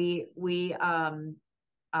 We learn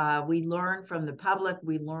from the public.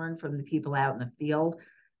 We learn from the people out in the field.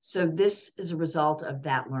 So this is a result of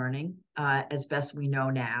that learning, as best we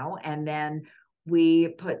know now. And then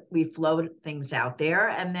we float things out there,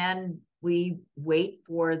 and then we wait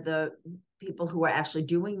for the people who are actually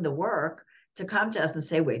doing the work to come to us and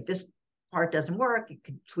say, wait, this part doesn't work. You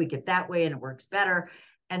could tweak it that way and it works better.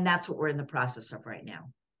 And that's what we're in the process of right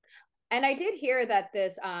now. And I did hear that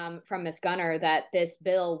this, from Ms. Gunner, that this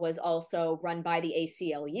bill was also run by the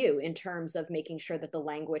ACLU in terms of making sure that the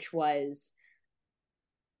language was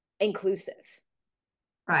inclusive.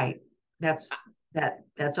 Right. That's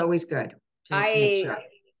always good.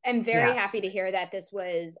 I'm very happy to hear that this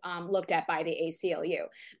was looked at by the ACLU,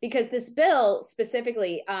 because this bill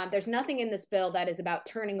specifically, there's nothing in this bill that is about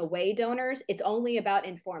turning away donors. It's only about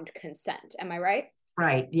informed consent. Am I right?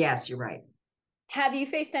 Right. Yes, you're right. Have you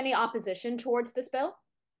faced any opposition towards this bill?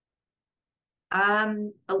 A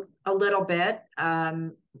little bit.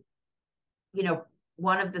 One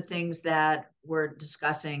of the things that we're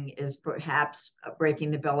discussing is perhaps breaking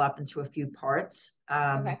the bill up into a few parts.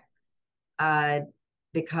 Okay.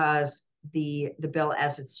 Because the bill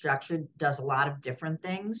as it's structured does a lot of different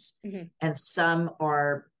things, mm-hmm. and some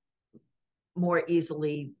are more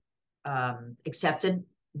easily accepted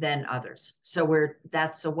than others. So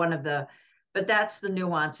that's the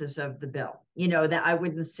nuances of the bill. That I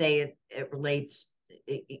wouldn't say it relates,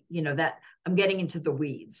 that I'm getting into the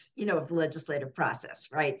weeds, of the legislative process,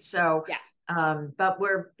 right? So, But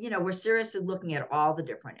we're seriously looking at all the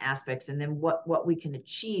different aspects, and then what we can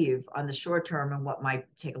achieve on the short term and what might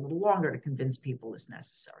take a little longer to convince people is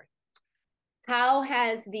necessary. How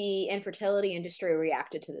has the infertility industry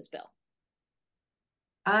reacted to this bill?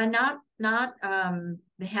 Not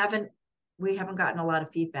we haven't gotten a lot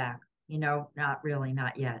of feedback, not really,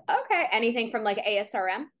 not yet. Okay. Anything from like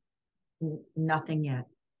ASRM? Nothing yet.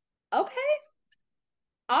 Okay.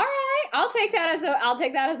 All right. I'll take that as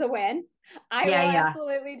a win. I will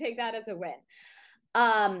absolutely take that as a win.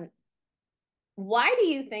 Why do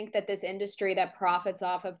you think that this industry that profits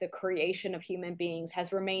off of the creation of human beings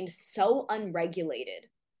has remained so unregulated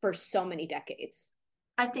for so many decades?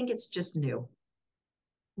 I think it's just new.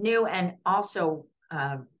 And also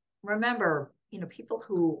remember, people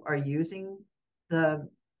who are using the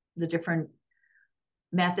different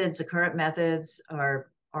methods, the current methods, are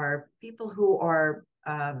people who are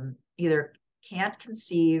either can't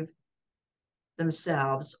conceive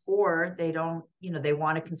themselves, or they don't, they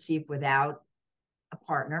want to conceive without a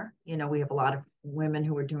partner. We have a lot of women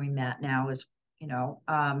who are doing that now, as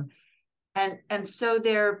and so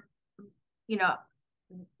they're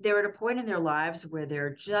at a point in their lives where they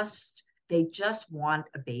just want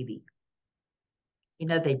a baby.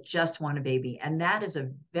 They just want a baby, and that is a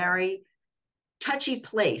very touchy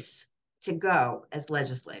place to go as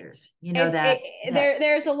legislators.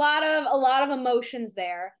 There's a lot of emotions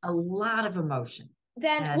there. A lot of emotion.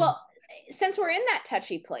 Well, since we're in that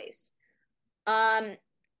touchy place, I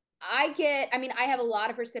have a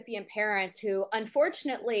lot of recipient parents who,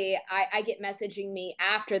 unfortunately, I get messaging me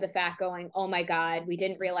after the fact going, oh my God, we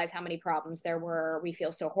didn't realize how many problems there were. We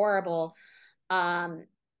feel so horrible.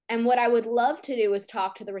 And what I would love to do is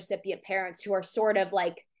talk to the recipient parents who are sort of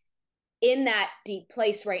like in that deep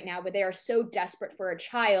place right now, where they are so desperate for a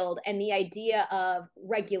child, and the idea of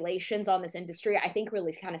regulations on this industry, I think,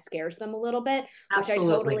 really kind of scares them a little bit. Absolutely.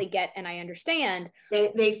 Which I totally get and I understand.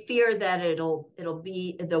 They fear that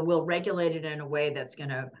we'll regulate it in a way that's going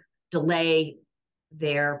to delay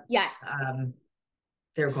their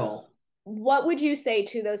goal. What would you say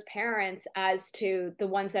to those parents, as to the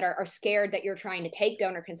ones that are scared that you're trying to take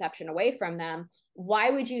donor conception away from them?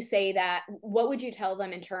 Why would you say that? What would you tell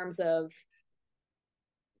them in terms of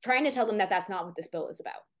trying to tell them that that's not what this bill is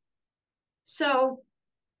about? So,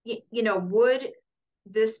 would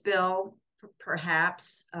this bill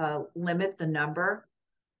perhaps limit the number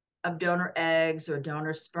of donor eggs or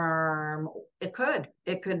donor sperm? It could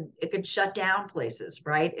shut down places,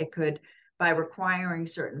 right? It could, by requiring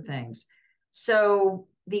certain things. So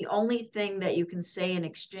the only thing that you can say in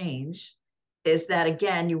exchange is that,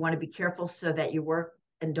 again, you want to be careful so that you work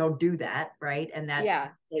and don't do that, right? And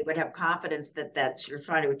that they would have confidence that you're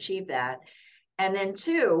trying to achieve that. And then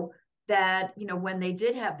two, that, when they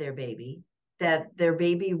did have their baby, that their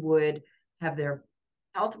baby would have their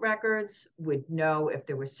health records, would know if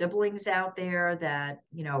there were siblings out there that,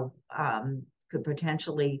 could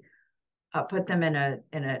potentially put them in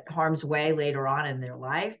a harm's way later on in their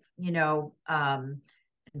life, in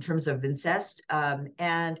terms of incest.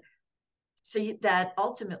 And so that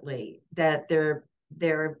ultimately that their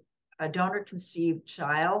a donor conceived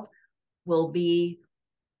child will be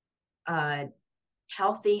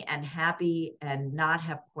healthy and happy and not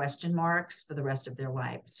have question marks for the rest of their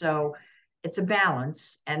life. So it's a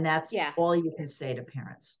balance, and that's all you can say to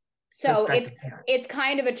parents. So it's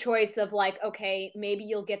kind of a choice of like, okay, maybe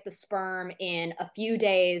you'll get the sperm in a few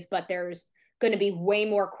days, but there's going to be way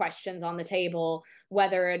more questions on the table,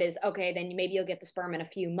 whether it is, okay, then maybe you'll get the sperm in a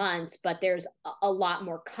few months, but there's a lot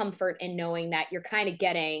more comfort in knowing that you're kind of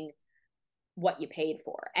getting what you paid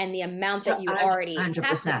for and the amount that you already 100%.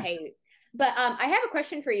 have to pay. But I have a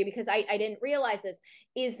question for you, because I didn't realize this.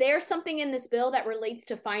 Is there something in this bill that relates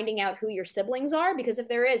to finding out who your siblings are? Because if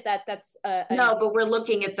there is, that's no, but we're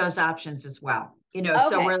looking at those options as well.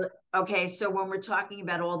 Okay. So when we're talking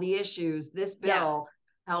about all the issues, this bill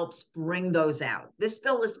helps bring those out. This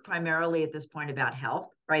bill is primarily at this point about health,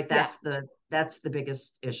 right? That's the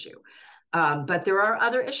biggest issue. But there are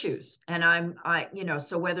other issues, and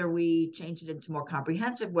so whether we change it into more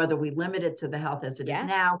comprehensive, whether we limit it to the health as it is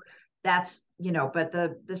now, that's, but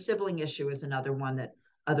the sibling issue is another one that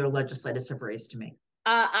other legislators have raised to me.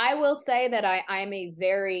 I will say that I'm a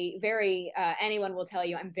very, very, anyone will tell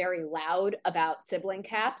you I'm very loud about sibling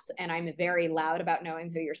caps, and I'm very loud about knowing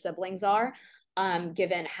who your siblings are,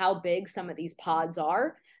 given how big some of these pods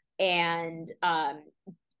are. And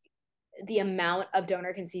the amount of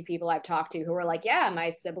donor conceived people I've talked to who are like, yeah, my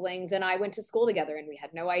siblings and I went to school together and we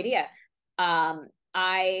had no idea.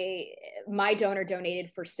 My donor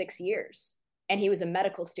donated for 6 years and he was a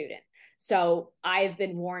medical student. So I've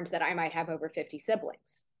been warned that I might have over 50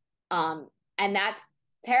 siblings. And that's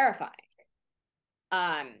terrifying.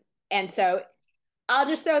 And so I'll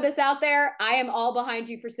just throw this out there. I am all behind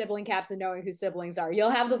you for sibling caps and knowing who siblings are. You'll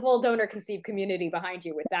have the full donor conceived community behind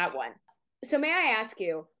you with that one. So may I ask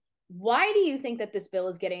you, why do you think that this bill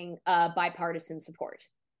is getting bipartisan support?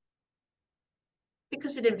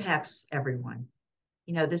 Because it impacts everyone.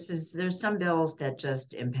 You know, there's some bills that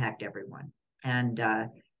just impact everyone. And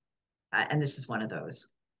this is one of those.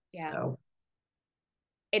 Yeah. So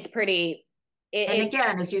it's pretty. And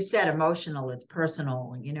again, as you said, emotional, it's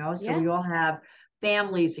personal, you know, so we all have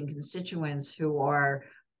families and constituents who are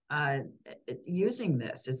using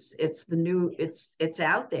this. It's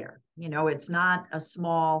out there, you know, it's not a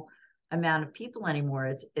small amount of people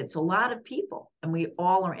anymore. It's a lot of people, and we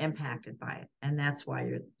all are impacted by it. And that's why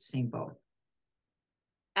you're seeing both.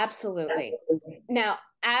 Absolutely. Now,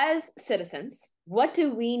 as citizens, what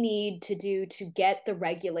do we need to do to get the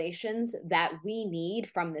regulations that we need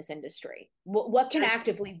from this industry? What can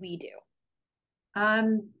actively we do?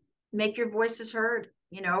 Make your voices heard,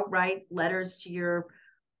 you know, write letters to your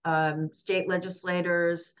state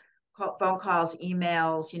legislators, phone calls,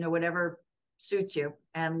 emails, you know, whatever suits you,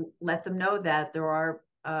 and let them know that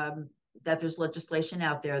there's legislation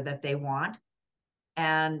out there that they want.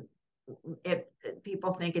 And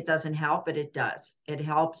people think it doesn't help, but it does. It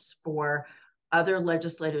helps for other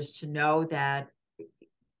legislators to know that,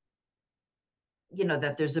 you know,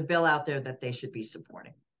 that there's a bill out there that they should be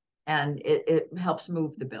supporting. And it helps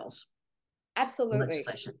move the bills. Absolutely. The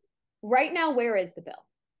legislation. Right now, where is the bill?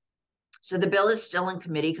 So the bill is still in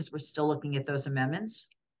committee because we're still looking at those amendments.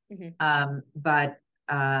 Mm-hmm. But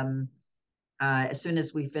as soon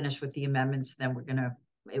as we finish with the amendments, then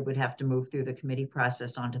it would have to move through the committee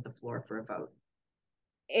process onto the floor for a vote.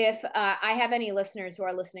 If I have any listeners who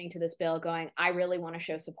are listening to this bill going, I really want to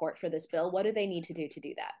show support for this bill, what do they need to do to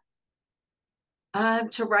do that?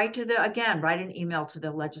 To write an email to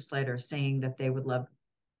the legislator saying that they would love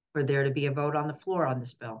for there to be a vote on the floor on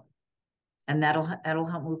this bill. And that'll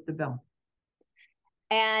help move the bill.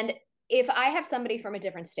 And if I have somebody from a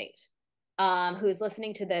different state who's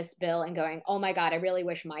listening to this bill and going, oh my God, I really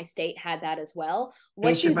wish my state had that as well.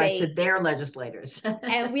 They should write to their legislators.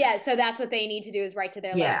 And so that's what they need to do, is write to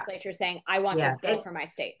their legislature saying, I want this bill for my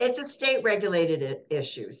state. It's a state regulated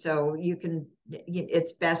issue. So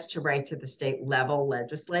it's best to write to the state level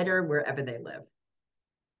legislator wherever they live.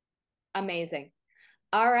 Amazing.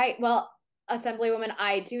 All right. Well, Assemblywoman,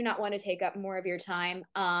 I do not want to take up more of your time.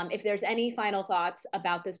 If there's any final thoughts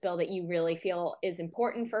about this bill that you really feel is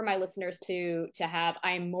important for my listeners to have,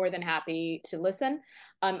 I'm more than happy to listen.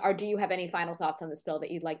 Or do you have any final thoughts on this bill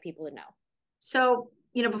that you'd like people to know? So,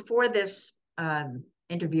 you know, before this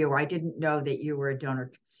interview, I didn't know that you were a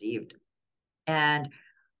donor conceived. And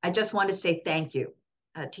I just want to say thank you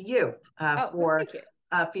to you for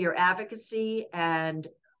your advocacy and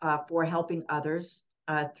for helping others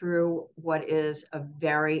through what is a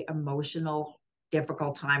very emotional,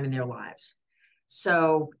 difficult time in their lives.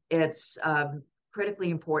 So it's critically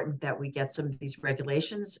important that we get some of these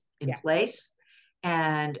regulations in place,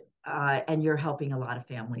 and you're helping a lot of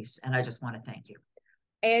families. And I just want to thank you.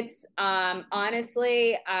 It's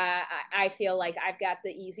honestly, I feel like I've got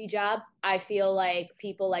the easy job. I feel like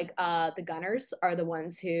people like the Gunners are the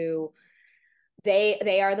ones who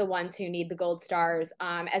they are the ones who need the gold stars.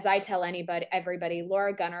 As I tell everybody,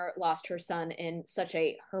 Laura Gunner lost her son in such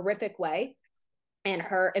a horrific way. And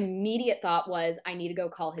her immediate thought was, I need to go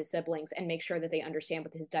call his siblings and make sure that they understand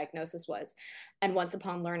what his diagnosis was. And once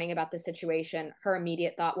upon learning about the situation, her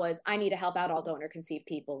immediate thought was, I need to help out all donor conceived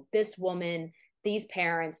people. This woman, these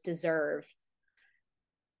parents deserve.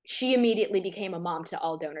 She immediately became a mom to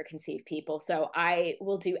all donor conceived people. So I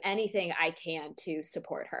will do anything I can to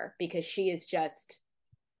support her, because she's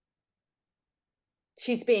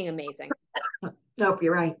being amazing. Nope,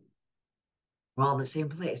 you're right. We're all in the same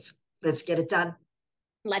place. Let's get it done.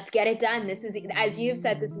 Let's get it done. This is, as you've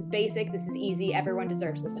said, this is basic. This is easy. Everyone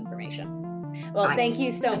deserves this information. Well, thank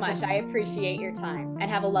you so much. I appreciate your time, and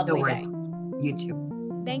have a lovely day. You too.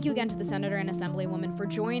 Thank you again to the Senator and Assemblywoman for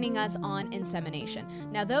joining us on Insemination.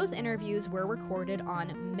 Now, those interviews were recorded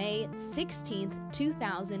on May 16th,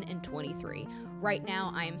 2023. Right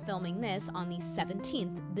now, I am filming this on the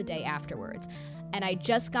 17th, the day afterwards. And I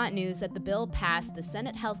just got news that the bill passed the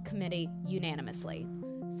Senate Health Committee unanimously.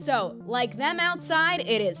 So, like them outside,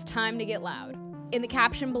 it is time to get loud. In the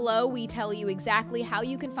caption below, we tell you exactly how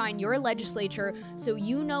you can find your legislature so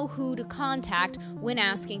you know who to contact when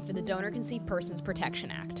asking for the Donor Conceived Persons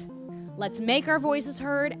Protection Act. Let's make our voices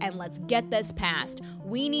heard, and let's get this passed.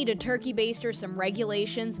 We need a turkey baster some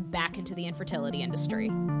regulations back into the infertility industry.